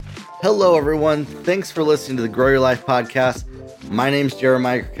Hello, everyone. Thanks for listening to the Grow Your Life podcast. My name's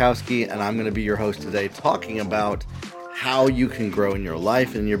Jeremiah Krakowski, and I'm going to be your host today talking about how you can grow in your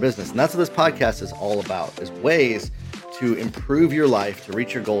life and in your business. And that's what this podcast is all about, is ways to improve your life, to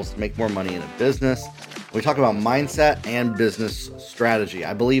reach your goals, to make more money in a business. We talk about mindset and business strategy.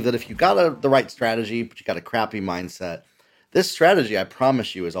 I believe that if you got the right strategy, but you got a crappy mindset, this strategy, I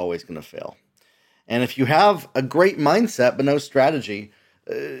promise you, is always going to fail. And if you have a great mindset but no strategy,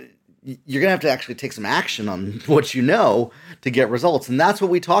 you're going to have to actually take some action on what you know to get results. And that's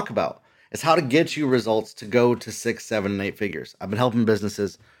what we talk about. It's how to get you results to go to 6, 7, and 8 figures. I've been helping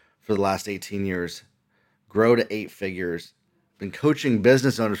businesses for the last 18 years grow to 8 figures. Been coaching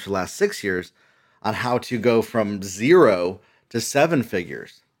business owners for the last 6 years on how to go from 0 to 7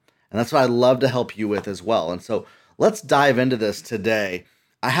 figures. And that's what I love to help you with as well. And so let's dive into this today.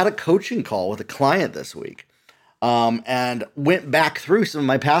 I had a coaching call with a client this week. And went back through some of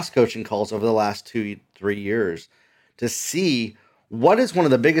my past coaching calls over the last 2-3 years to see what is one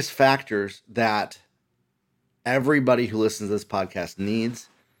of the biggest factors that everybody who listens to this podcast needs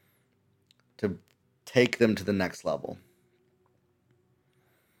to take them to the next level.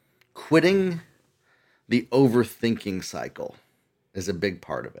 Quitting the overthinking cycle is a big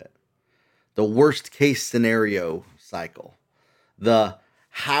part of it. The worst case scenario cycle. The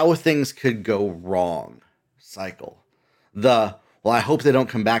how things could go wrong cycle. Well, I hope they don't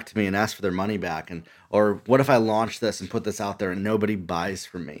come back to me and ask for their money back. Or what if I launch this and put this out there and nobody buys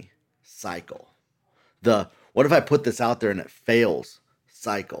from me cycle. What if I put this out there and it fails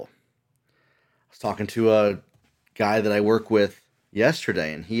cycle. I was talking to a guy that I work with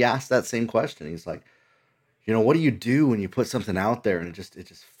yesterday, and he asked that same question. He's like, what do you do when you put something out there and it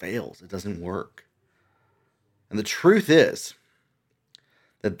just fails? It doesn't work. And the truth is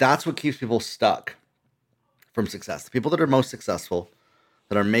that that's what keeps people stuck from success. The people that are most successful,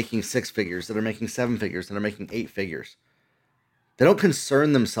 that are making 6 figures, that are making 7 figures, that are making 8 figures, they don't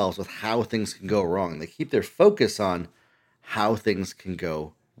concern themselves with how things can go wrong. They keep their focus on how things can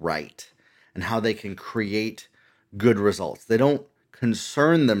go right and how they can create good results. They don't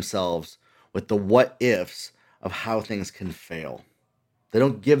concern themselves with the what ifs of how things can fail. They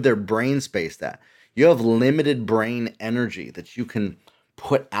don't give their brain space that. You have limited brain energy that you can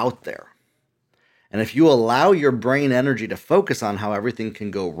put out there. And if you allow your brain energy to focus on how everything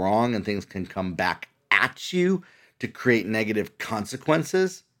can go wrong and things can come back at you to create negative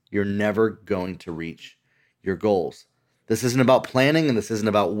consequences, you're never going to reach your goals. This isn't about planning, and this isn't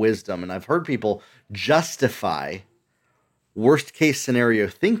about wisdom. And I've heard people justify worst case scenario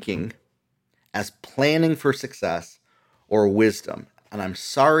thinking as planning for success or wisdom. And I'm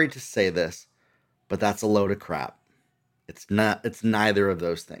sorry to say this, but that's a load of crap. It's neither of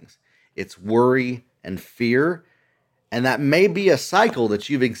those things. It's worry and fear. And that may be a cycle that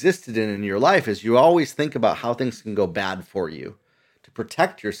you've existed in your life, as you always think about how things can go bad for you to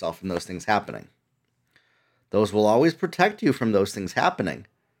protect yourself from those things happening. Those will always protect you from those things happening.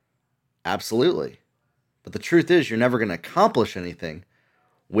 Absolutely. But the truth is, you're never going to accomplish anything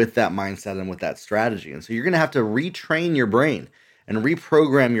with that mindset and with that strategy. And so you're going to have to retrain your brain and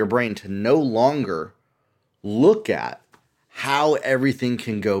reprogram your brain to no longer look at how everything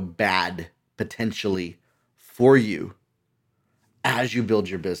can go bad potentially for you as you build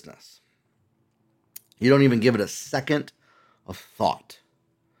your business. You don't even give it a second of thought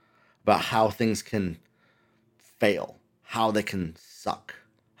about how things can fail, how they can suck,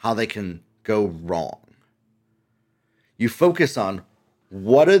 how they can go wrong. You focus on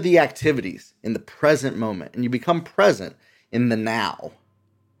what are the activities in the present moment, and you become present in the now.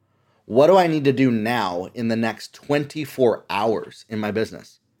 What do I need to do now in the next 24 hours in my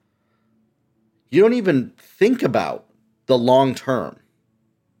business? You don't even think about the long term.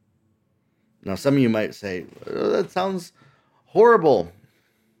 Now, some of you might say, that sounds horrible.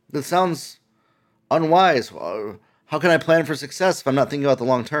 That sounds unwise. How can I plan for success if I'm not thinking about the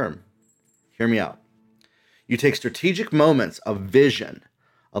long term? Hear me out. You take strategic moments of vision,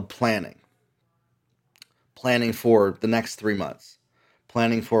 of planning for the next 3 months,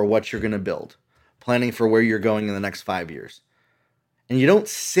 planning for what you're going to build, planning for where you're going in the next 5 years. And you don't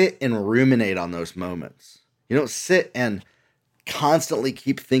sit and ruminate on those moments. You don't sit and constantly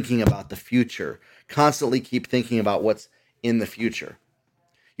keep thinking about the future, constantly keep thinking about what's in the future.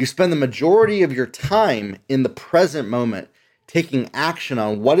 You spend the majority of your time in the present moment taking action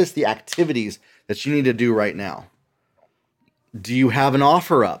on what is the activities that you need to do right now. Do you have an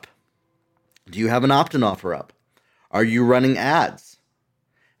offer up? Do you have an opt-in offer up? Are you running ads?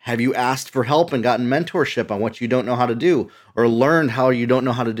 Have you asked for help and gotten mentorship on what you don't know how to do or learned how you don't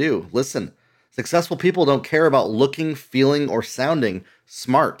know how to do? Listen, successful people don't care about looking, feeling, or sounding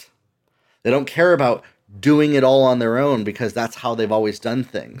smart. They don't care about doing it all on their own because that's how they've always done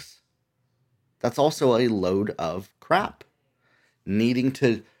things. That's also a load of crap. Needing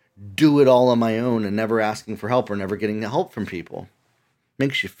to do it all on my own and never asking for help or never getting help from people.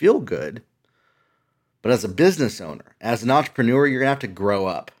 Makes you feel good. But as a business owner, as an entrepreneur, you're going to have to grow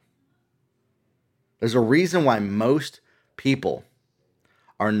up. There's a reason why most people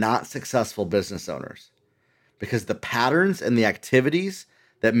are not successful business owners. Because the patterns and the activities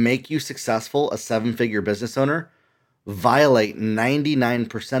that make you successful, a 7-figure business owner, violate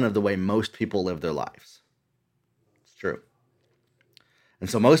 99% of the way most people live their lives. It's true. And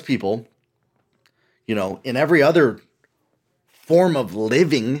so most people, in every other form of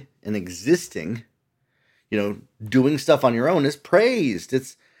living and existing, doing stuff on your own is praised.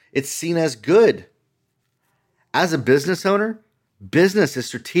 It's seen as good. As a business owner, business is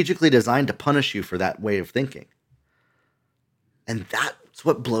strategically designed to punish you for that way of thinking. And that's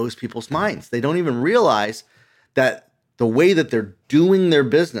what blows people's minds. They don't even realize that the way that they're doing their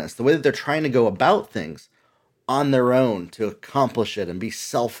business, the way that they're trying to go about things on their own to accomplish it and be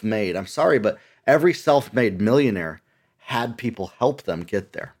self-made. I'm sorry, but every self-made millionaire had people help them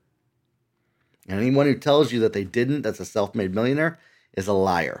get there. And anyone who tells you that they didn't, that's a self-made millionaire, is a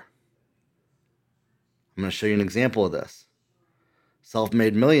liar. I'm going to show you an example of this.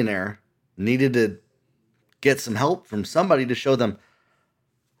 Self-made millionaire needed to get some help from somebody to show them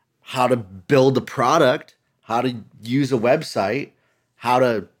how to build a product, how to use a website, how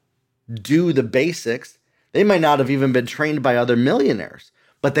to do the basics. They might not have even been trained by other millionaires,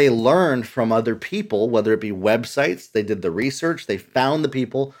 but they learned from other people, whether it be websites, they did the research, they found the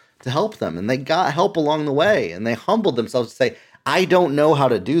people to help them, and they got help along the way, and they humbled themselves to say, I don't know how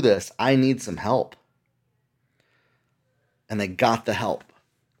to do this, I need some help. And they got the help.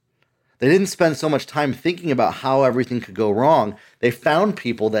 They didn't spend so much time thinking about how everything could go wrong. They found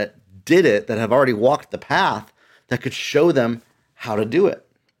people that did it, that have already walked the path, that could show them how to do it.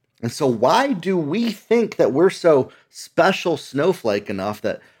 And so why do we think that we're so special snowflake enough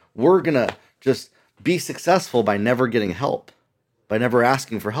that we're going to just be successful by never getting help, by never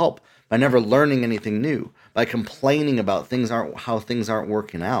asking for help, by never learning anything new, by complaining about how things aren't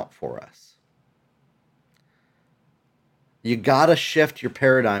working out for us? You got to shift your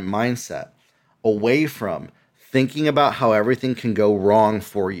paradigm mindset away from thinking about how everything can go wrong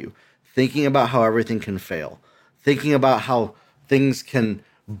for you, thinking about how everything can fail, thinking about how things can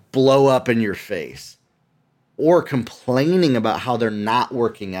blow up in your face, or complaining about how they're not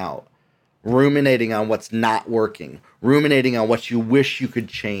working out, ruminating on what's not working, ruminating on what you wish you could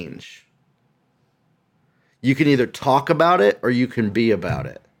change. You can either talk about it or you can be about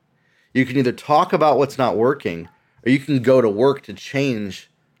it. You can either talk about what's not working or you can go to work to change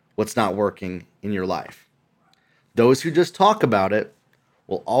what's not working in your life. Those who just talk about it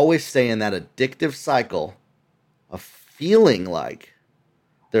will always stay in that addictive cycle of feeling like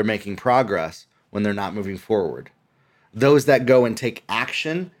they're making progress when they're not moving forward. Those that go and take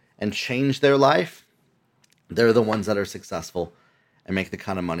action and change their life, they're the ones that are successful and make the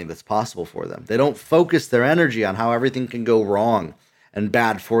kind of money that's possible for them. They don't focus their energy on how everything can go wrong and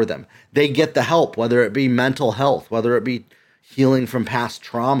bad for them. They get the help, whether it be mental health, whether it be healing from past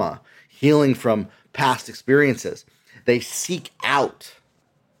trauma, healing from past experiences. They seek out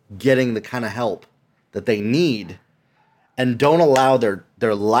getting the kind of help that they need and don't allow their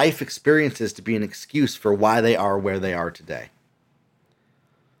life experiences to be an excuse for why they are where they are today.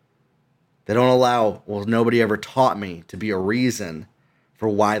 They don't allow, nobody ever taught me, to be a reason for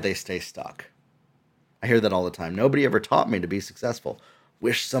why they stay stuck. I hear that all the time. Nobody ever taught me to be successful.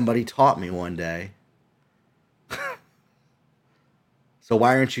 Wish somebody taught me one day. So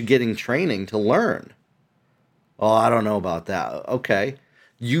why aren't you getting training to learn? Oh, I don't know about that. Okay.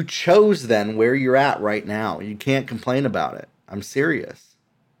 You chose then where you're at right now. You can't complain about it. I'm serious.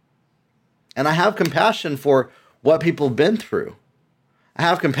 And I have compassion for what people have been through. I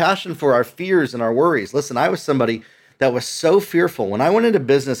have compassion for our fears and our worries. Listen, I was somebody that was so fearful. When I went into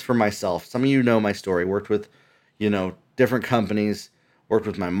business for myself, some of you know my story, worked with, different companies, worked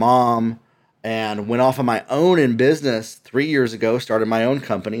with my mom, and went off on my own in business 3 years ago, started my own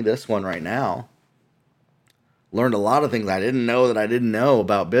company, this one right now. Learned a lot of things I didn't know that I didn't know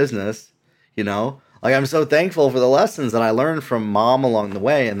about business, Like, I'm so thankful for the lessons that I learned from mom along the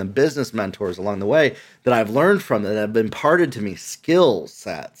way and the business mentors along the way that I've learned from, that have imparted to me skill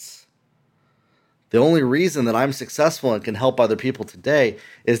sets. The only reason that I'm successful and can help other people today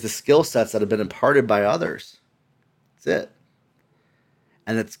is the skill sets that have been imparted by others. That's it.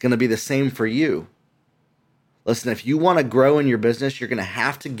 And it's going to be the same for you. Listen, if you want to grow in your business, you're going to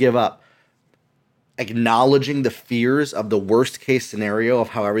have to give up acknowledging the fears of the worst case scenario of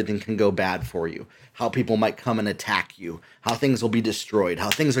how everything can go bad for you, how people might come and attack you, how things will be destroyed, how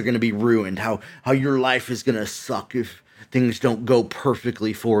things are going to be ruined, how your life is going to suck if things don't go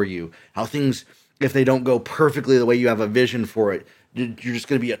perfectly for you, how things, if they don't go perfectly the way you have a vision for it, you're just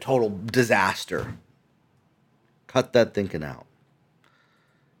going to be a total disaster. Cut that thinking out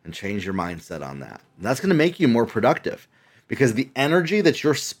and change your mindset on that. And that's going to make you more productive, because the energy that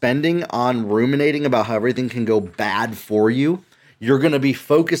you're spending on ruminating about how everything can go bad for you, you're going to be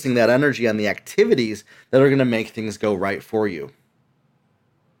focusing that energy on the activities that are going to make things go right for you.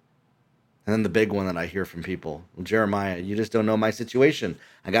 And then the big one that I hear from people, well, Jeremiah, you just don't know my situation.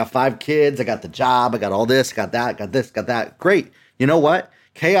 I got 5 kids, I got the job, I got all this, got that, got this, got that. Great. You know what?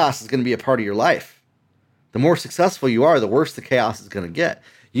 Chaos is going to be a part of your life. The more successful you are, the worse the chaos is going to get.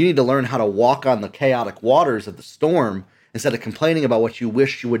 You need to learn how to walk on the chaotic waters of the storm instead of complaining about what you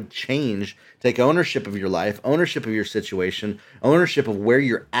wish you would change. Take ownership of your life, ownership of your situation, ownership of where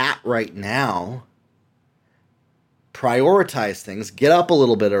you're at right now. Prioritize things, get up a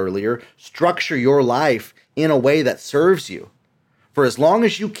little bit earlier, structure your life in a way that serves you. For as long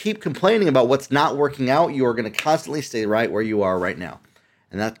as you keep complaining about what's not working out, you are going to constantly stay right where you are right now.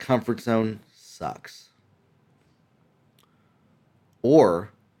 And that comfort zone sucks.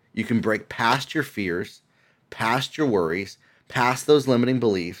 Or you can break past your fears, past your worries, past those limiting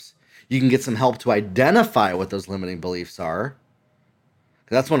beliefs. You can get some help to identify what those limiting beliefs are.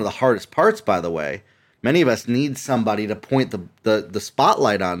 That's one of the hardest parts, by the way. Many of us need somebody to point the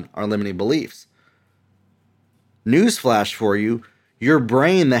spotlight on our limiting beliefs. Newsflash for you, your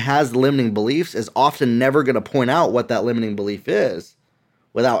brain that has the limiting beliefs is often never going to point out what that limiting belief is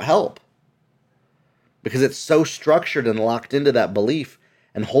without help, because it's so structured and locked into that belief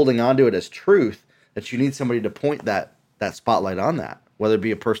and holding on to it as truth that you need somebody to point that spotlight on that, whether it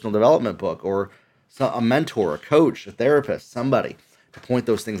be a personal development book or a mentor, a coach, a therapist, somebody to point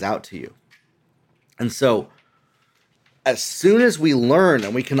those things out to you. And so as soon as we learn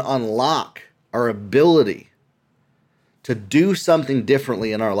and we can unlock our ability to do something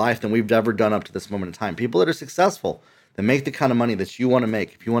differently in our life than we've ever done up to this moment in time, people that are successful, that make the kind of money that you want to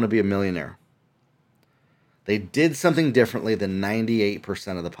make, if you want to be a millionaire, they did something differently than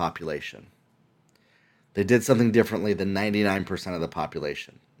 98% of the population. They did something differently than 99% of the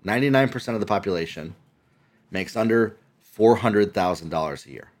population. 99% of the population makes under $400,000 a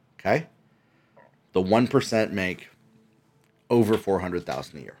year, okay? The 1% make over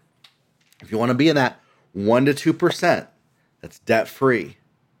 $400,000 a year. If you want to be in that 1 to 2% that's debt-free,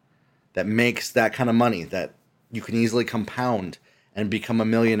 that makes that kind of money that you can easily compound and become a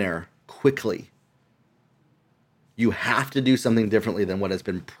millionaire quickly, you have to do something differently than what has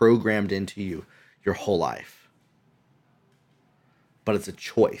been programmed into you your whole life. But it's a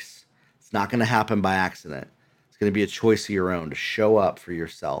choice. It's not going to happen by accident. It's going to be a choice of your own to show up for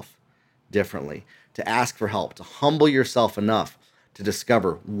yourself differently, to ask for help, to humble yourself enough to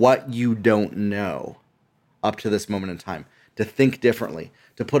discover what you don't know up to this moment in time, to think differently,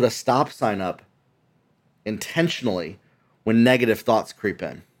 to put a stop sign up intentionally when negative thoughts creep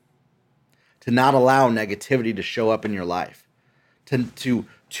in, to not allow negativity to show up in your life,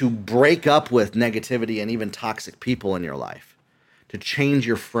 to break up with negativity and even toxic people in your life, to change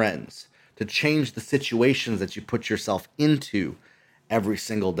your friends, to change the situations that you put yourself into every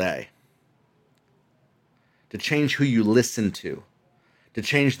single day, to change who you listen to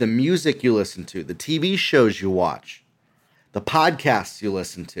change the music you listen to, the TV shows you watch, the podcasts you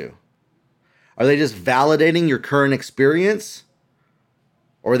listen to. Are they just validating your current experience,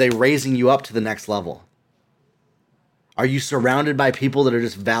 or are they raising you up to the next level? Are you surrounded by people that are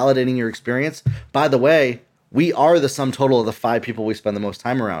just validating your experience? By the way, we are the sum total of the 5 people we spend the most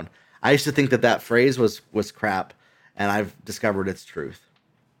time around. I used to think that phrase was crap, and I've discovered its truth.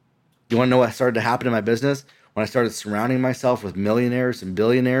 You want to know what started to happen in my business? When I started surrounding myself with millionaires and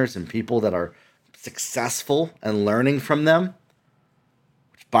billionaires and people that are successful and learning from them,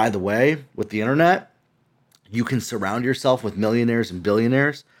 which, by the way, with the internet, you can surround yourself with millionaires and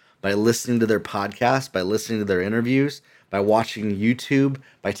billionaires by listening to their podcasts, by listening to their interviews, by watching YouTube,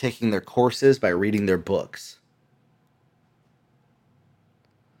 by taking their courses, by reading their books.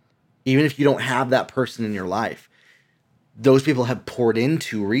 Even if you don't have that person in your life, those people have poured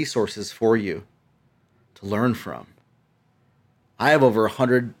into resources for you to learn from. I have over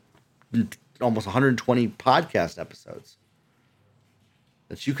 100, almost 120 podcast episodes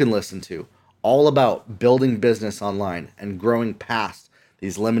that you can listen to, all about building business online and growing past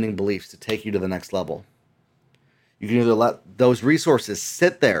these limiting beliefs to take you to the next level. You can either let those resources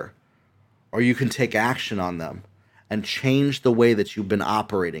sit there, or you can take action on them and change the way that you've been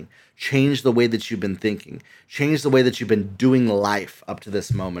operating, change the way that you've been thinking, change the way that you've been doing life up to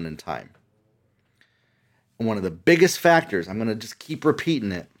this moment in time. And one of the biggest factors, I'm going to just keep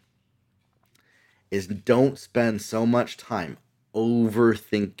repeating it, is don't spend so much time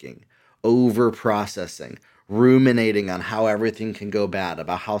overthinking, overprocessing, ruminating on how everything can go bad,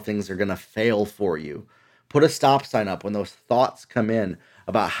 about how things are going to fail for you. Put a stop sign up when those thoughts come in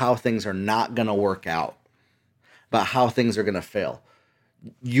about how things are not going to work out, about how things are going to fail.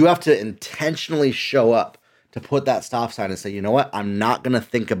 You have to intentionally show up to put that stop sign and say, you know what? I'm not going to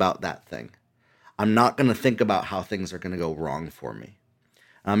think about that thing. I'm not going to think about how things are going to go wrong for me.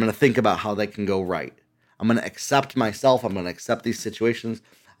 I'm going to think about how they can go right. I'm going to accept myself. I'm going to accept these situations.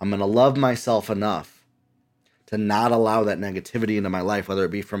 I'm going to love myself enough to not allow that negativity into my life, whether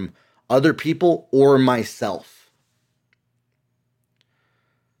it be from other people or myself.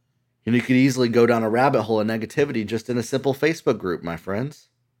 You could easily go down a rabbit hole of negativity just in a simple Facebook group, my friends.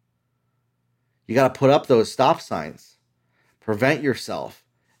 You got to put up those stop signs. Prevent yourself.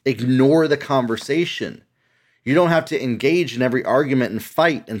 Ignore the conversation. You don't have to engage in every argument and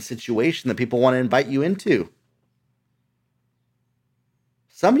fight and situation that people want to invite you into.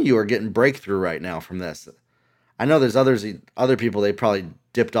 Some of you are getting breakthrough right now from this. I know there's other people, they probably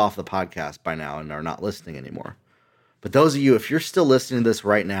dipped off the podcast by now and are not listening anymore. But those of you, if you're still listening to this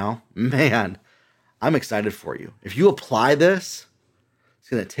right now, man, I'm excited for you. If you apply this, it's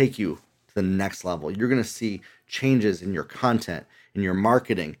going to take you to the next level. You're going to see changes in your content, in your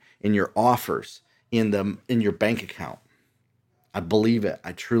marketing, in your offers, in your bank account. I believe it.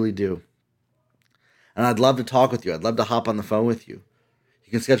 I truly do. And I'd love to talk with you. I'd love to hop on the phone with you. You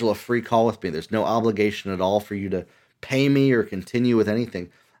can schedule a free call with me. There's no obligation at all for you to pay me or continue with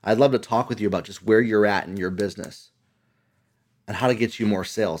anything. I'd love to talk with you about just where you're at in your business and how to get you more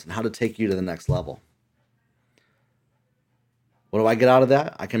sales and how to take you to the next level. What do I get out of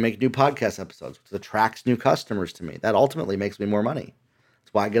that? I can make new podcast episodes, which attracts new customers to me. That ultimately makes me more money.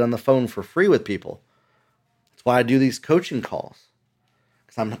 That's why I get on the phone for free with people. That's why I do these coaching calls.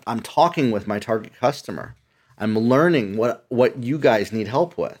 Because I'm talking with my target customer. I'm learning what you guys need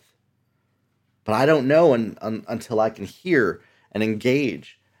help with. But I don't know until I can hear and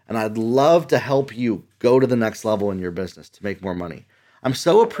engage. And I'd love to help you go to the next level in your business to make more money. I'm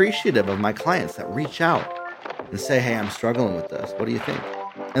so appreciative of my clients that reach out and say, hey, I'm struggling with this. What do you think?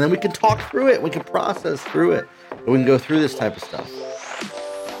 And then we can talk through it. We can process through it. And we can go through this type of stuff.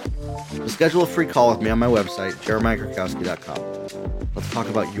 So schedule a free call with me on my website, jeremiahkrakowski.com. Let's talk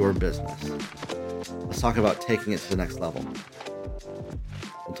about your business. Let's talk about taking it to the next level.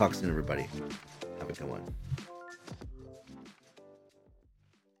 We'll talk soon, everybody. Have a good one.